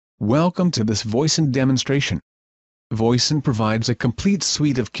Welcome to this Voicent demonstration. Voicent provides a complete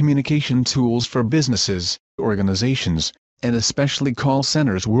suite of communication tools for businesses, organizations, and especially call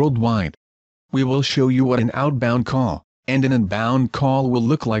centers worldwide. We will show you what an outbound call and an inbound call will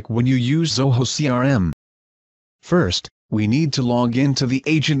look like when you use ZohoCRM. First, we need to log into the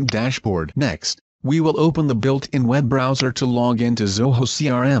agent dashboard. Next, we will open the built-in web browser to log into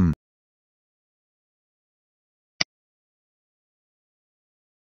ZohoCRM.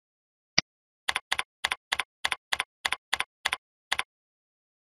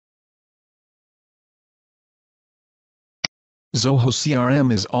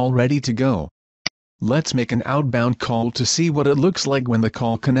 ZohoCRM is all ready to go. Let's make an outbound call to see what it looks like when the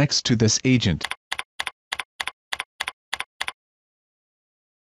call connects to this agent.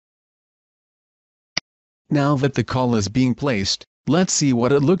 Now that the call is being placed, let's see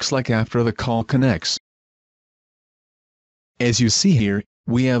what it looks like after the call connects. As you see here,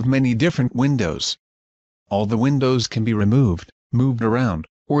 we have many different windows. All the windows can be removed, moved around,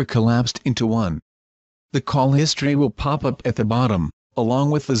 or collapsed into one. The call history will pop up at the bottom,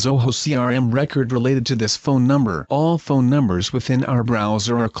 along with the ZohoCRM record related to this phone number. All phone numbers within our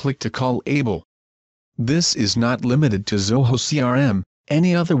browser are click-to-call able. This is not limited to ZohoCRM.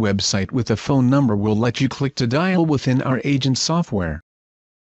 Any other website with a phone number will let you click to dial within our agent software.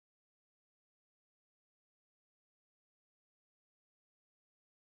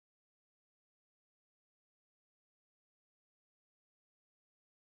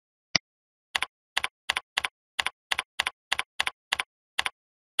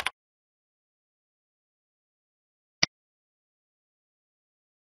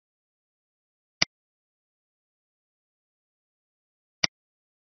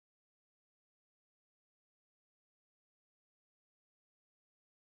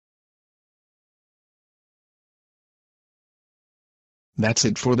 That's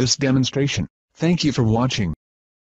it for this demonstration. Thank you for watching.